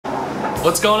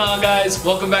What's going on, guys?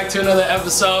 Welcome back to another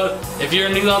episode. If you're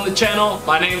new on the channel,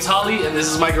 my name's Holly and this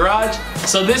is my garage.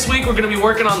 So this week we're going to be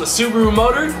working on the Subaru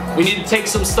motor. We need to take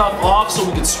some stuff off so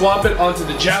we can swap it onto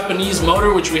the Japanese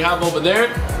motor, which we have over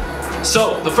there.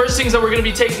 So the first things that we're going to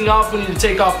be taking off, we need to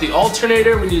take off the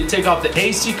alternator, we need to take off the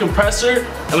AC compressor,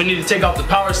 and we need to take off the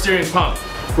power steering pump.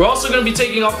 We're also going to be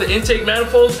taking off the intake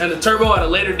manifold and the turbo at a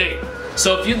later date.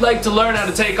 So if you'd like to learn how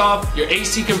to take off your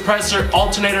AC compressor,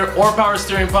 alternator, or power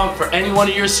steering pump for any one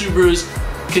of your Subarus,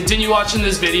 continue watching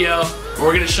this video.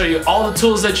 We're going to show you all the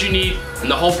tools that you need and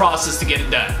the whole process to get it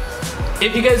done.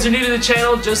 If you guys are new to the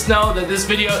channel, just know that this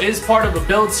video is part of a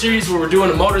build series where we're doing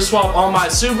a motor swap on my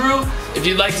Subaru. If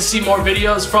you'd like to see more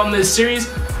videos from this series,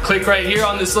 click right here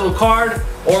on this little card,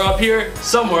 or up here,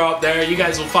 somewhere up there, you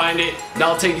guys will find it, and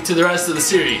I'll take you to the rest of the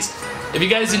series. If you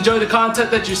guys enjoy the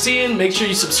content that you're seeing, make sure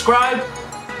you subscribe.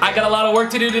 I got a lot of work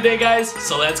to do today, guys,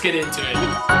 so let's get into it.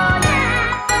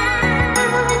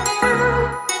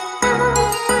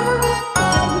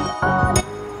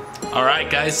 Alright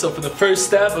guys, so for the first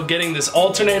step of getting this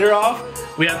alternator off,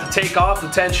 we have to take off the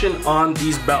tension on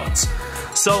these belts.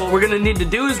 So what we're going to need to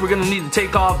do is we're going to need to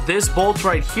take off this bolt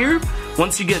right here.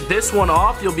 Once you get this one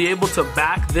off, you'll be able to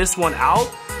back this one out,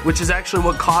 which is actually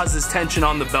what causes tension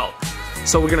on the belt.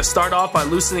 So we're going to start off by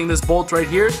loosening this bolt right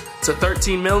here. It's a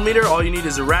 13 millimeter. All you need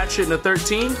is a ratchet and a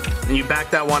 13, and you back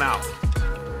that one out.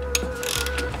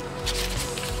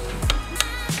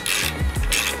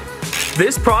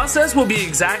 This process will be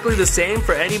exactly the same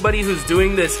for anybody who's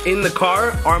doing this in the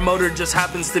car. Our motor just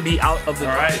happens to be out of the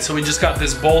car. Alright, so we just got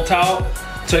this bolt out.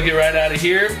 Took it right out of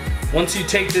here. Once you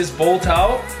take this bolt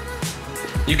out,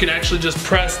 you can actually just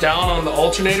press down on the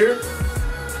alternator.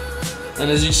 And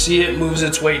as you see, it moves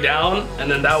its way down, and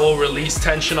then that will release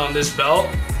tension on this belt,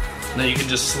 and then you can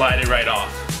just slide it right off.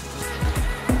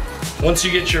 Once you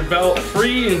get your belt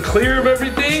free and clear of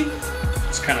everything,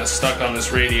 it's kind of stuck on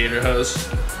this radiator hose,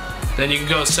 then you can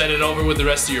go set it over with the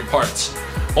rest of your parts.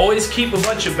 Always keep a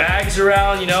bunch of bags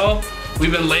around, you know.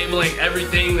 We've been labeling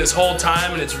everything this whole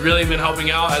time, and it's really been helping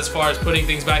out as far as putting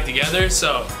things back together.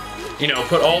 So, you know,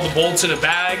 put all the bolts in a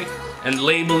bag and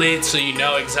label it so you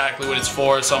know exactly what it's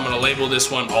for. So I'm going to label this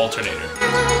one alternator.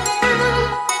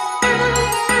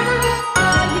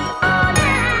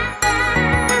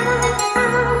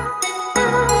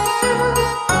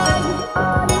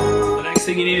 The next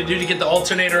thing you need to do to get the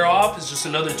alternator off is just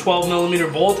another 12 millimeter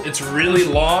bolt. It's really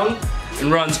long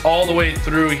and runs all the way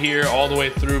through here, all the way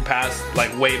through past,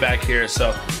 like way back here.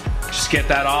 So just get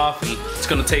that off, and it's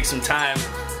going to take some time.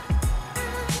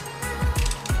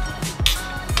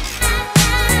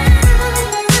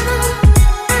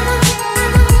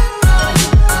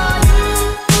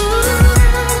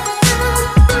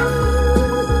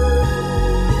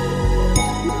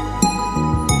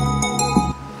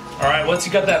 Once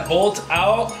you got that bolt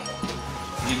out,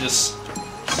 you just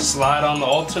slide on the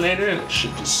alternator and it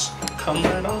should just come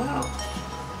right on out.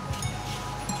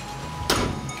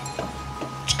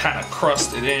 Just kind of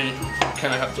crust it in.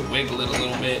 Kind of have to wiggle it a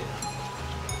little bit.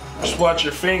 Just watch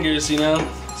your fingers, you know.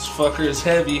 This fucker is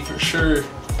heavy for sure.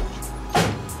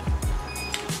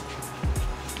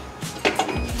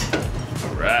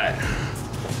 Alright.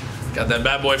 Got that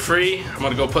bad boy free. I'm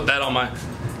gonna go put that on my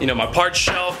my parts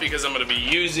shelf, because I'm going to be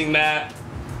using that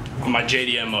on my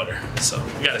JDM motor. So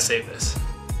we got to save this.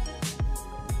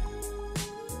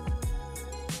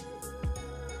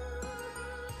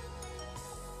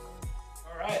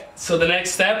 Alright, so the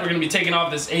next step, we're going to be taking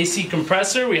off this AC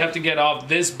compressor. We have to get off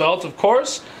this belt, of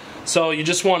course. So you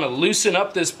just want to loosen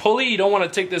up this pulley. You don't want to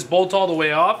take this bolt all the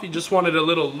way off. You just want it a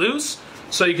little loose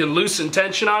so you can loosen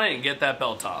tension on it and get that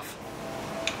belt off.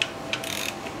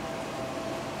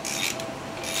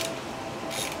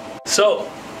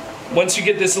 So, once you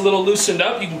get this a little loosened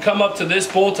up, you can come up to this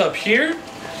bolt up here.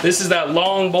 This is that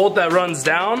long bolt that runs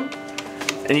down,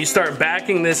 and you start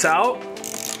backing this out,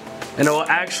 and it will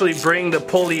actually bring the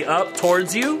pulley up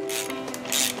towards you.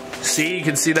 See, you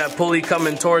can see that pulley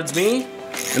coming towards me,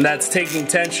 and that's taking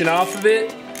tension off of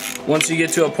it. Once you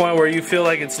get to a point where you feel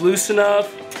like it's loose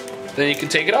enough, then you can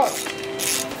take it off.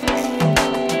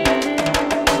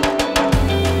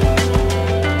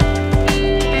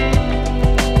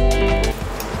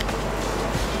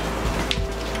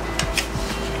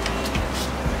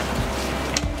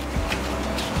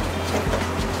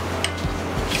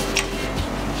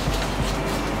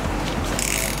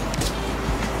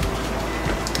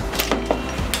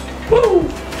 Woo!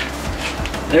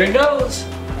 There it goes.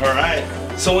 Alright,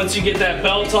 so once you get that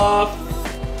belt off,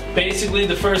 basically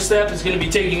the first step is going to be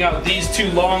taking out these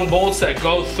two long bolts that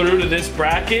go through to this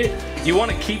bracket. You want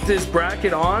to keep this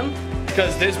bracket on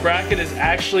because this bracket is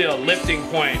actually a lifting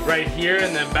point right here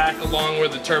and then back along where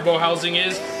the turbo housing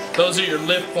is. Those are your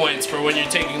lift points for when you're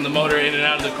taking the motor in and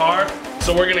out of the car.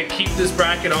 So we're gonna keep this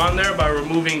bracket on there by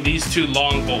removing these two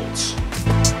long bolts.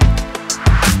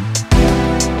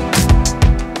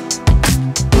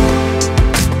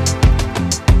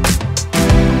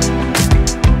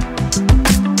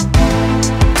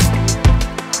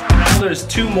 Now there's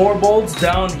two more bolts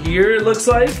down here, it looks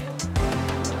like.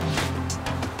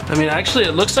 I mean, actually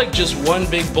it looks like just one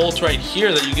big bolt right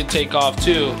here that you could take off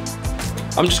too.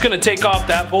 I'm just gonna take off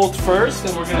that bolt first,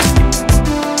 and we're gonna...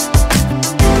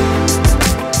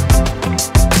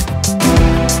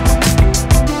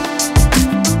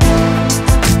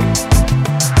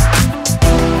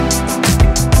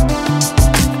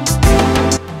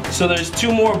 So there's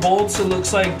two more bolts, it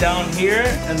looks like, down here,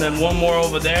 and then one more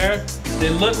over there. They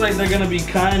look like they're gonna be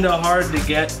kinda hard to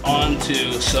get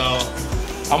onto, so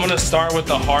I'm gonna start with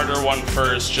the harder one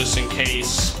first, just in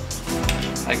case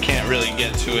I can't really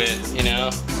get to it, you know?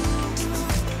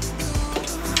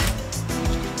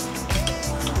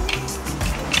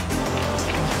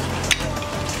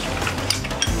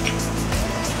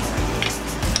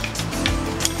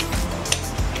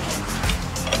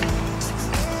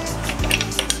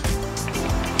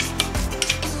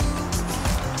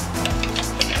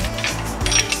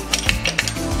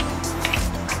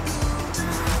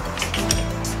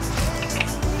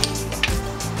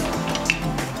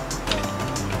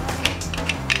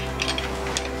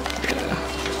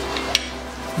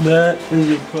 That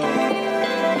is a problem.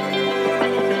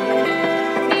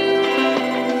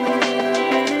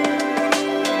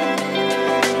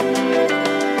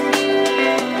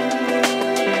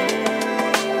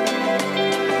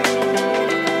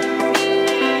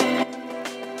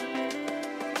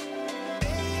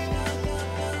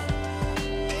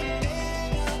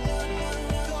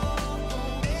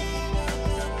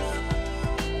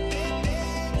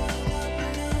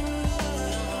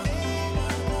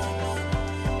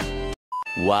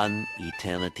 One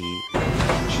eternity.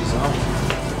 She's on.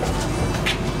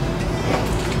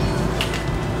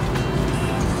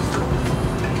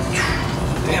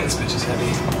 Damn, this bitch is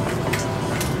heavy.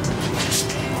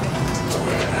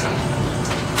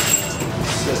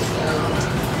 Sit down.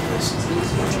 This is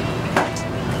easy.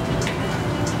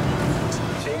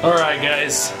 Alright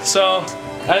guys, so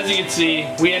as you can see,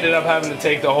 we ended up having to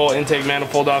take the whole intake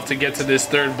manifold off to get to this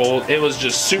third bolt. It was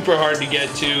just super hard to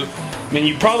get to. I mean,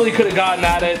 you probably could have gotten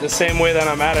at it the same way that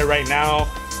I'm at it right now.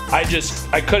 I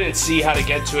couldn't see how to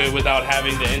get to it without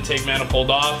having the intake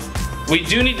manifold off. We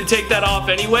do need to take that off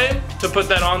anyway to put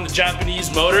that on the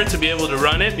Japanese motor to be able to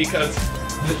run it, because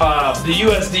the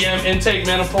USDM intake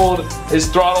manifold is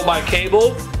throttled by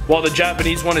cable while the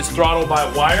Japanese one is throttled by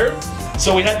wire.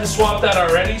 So we had to swap that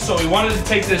already, so we wanted to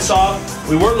take this off.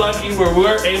 We were lucky where we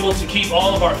were able to keep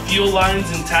all of our fuel lines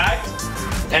intact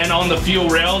and on the fuel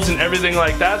rails and everything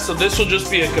like that. So this will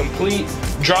just be a complete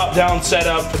drop down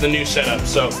setup for the new setup.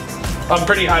 So I'm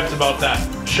pretty hyped about that.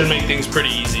 Should make things pretty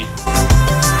easy.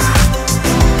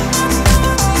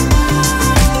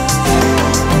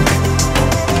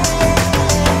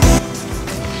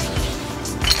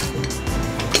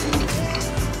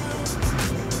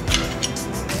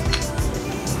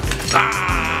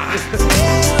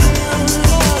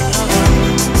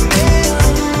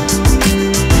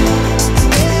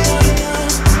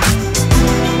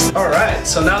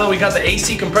 So now that we got the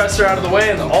AC compressor out of the way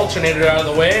and the alternator out of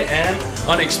the way and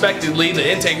unexpectedly the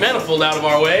intake manifold out of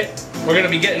our way, we're going to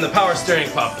be getting the power steering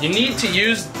pump. You need to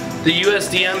use the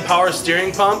USDM power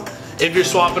steering pump if you're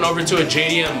swapping over to a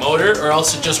JDM motor, or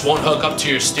else it just won't hook up to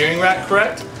your steering rack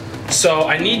correct. So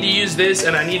I need to use this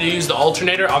and I need to use the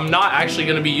alternator. I'm not actually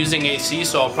going to be using AC,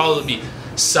 so I'll probably be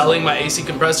selling my AC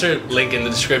compressor. Link in the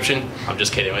description. I'm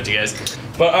just kidding with you guys.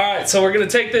 But alright, so we're going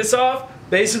to take this off.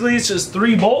 Basically it's just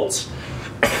 3 bolts.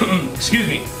 Excuse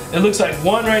me. It looks like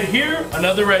one right here,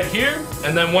 another right here,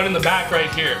 and then one in the back right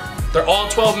here. They're all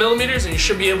 12 millimeters and you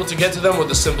should be able to get to them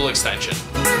with a simple extension.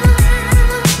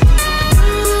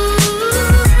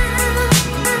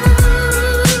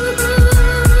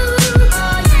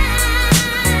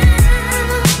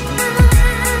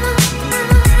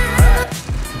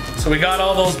 So we got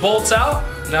all those bolts out.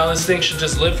 Now this thing should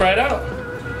just lift right out.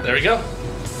 There we go.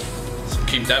 So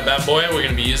keep that bad boy. We're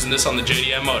gonna be using this on the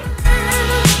JDM motor.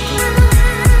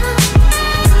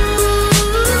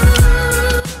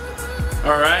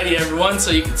 Alrighty everyone,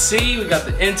 so you can see we got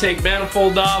the intake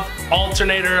manifold off,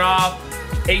 alternator off,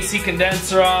 AC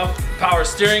condenser off, power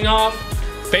steering off.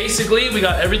 Basically, we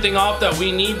got everything off that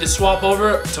we need to swap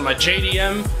over to my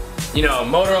JDM,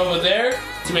 motor over there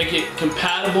to make it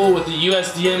compatible with the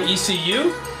USDM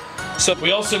ECU. So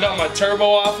we also got my turbo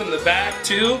off in the back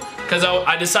too, because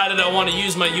I decided I want to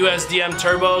use my USDM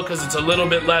turbo because it's a little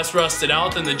bit less rusted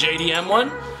out than the JDM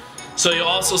one. So you'll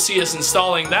also see us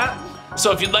installing that.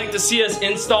 So if you'd like to see us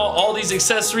install all these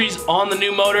accessories on the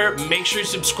new motor, make sure you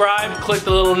subscribe, click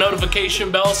the little notification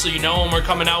bell so you know when we're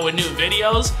coming out with new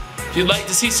videos. If you'd like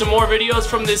to see some more videos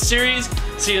from this series,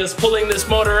 see us pulling this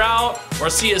motor out,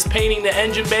 or see us painting the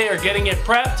engine bay or getting it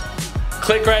prepped,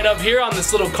 click right up here on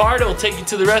this little card. It will take you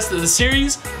to the rest of the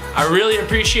series. I really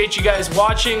appreciate you guys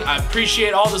watching. I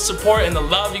appreciate all the support and the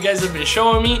love you guys have been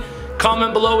showing me.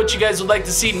 Comment below what you guys would like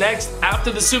to see next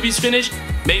after the Subi's finished.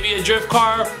 Maybe a drift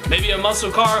car, maybe a muscle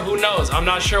car, who knows? I'm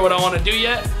not sure what I want to do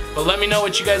yet, but let me know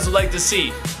what you guys would like to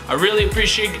see. I really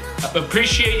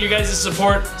appreciate you guys'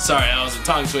 support. Sorry, that was a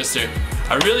tongue twister.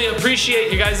 I really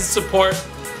appreciate you guys' support.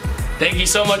 Thank you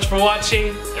so much for watching,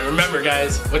 and remember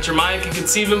guys, what your mind can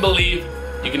conceive and believe,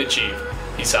 you can achieve.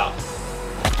 Peace out.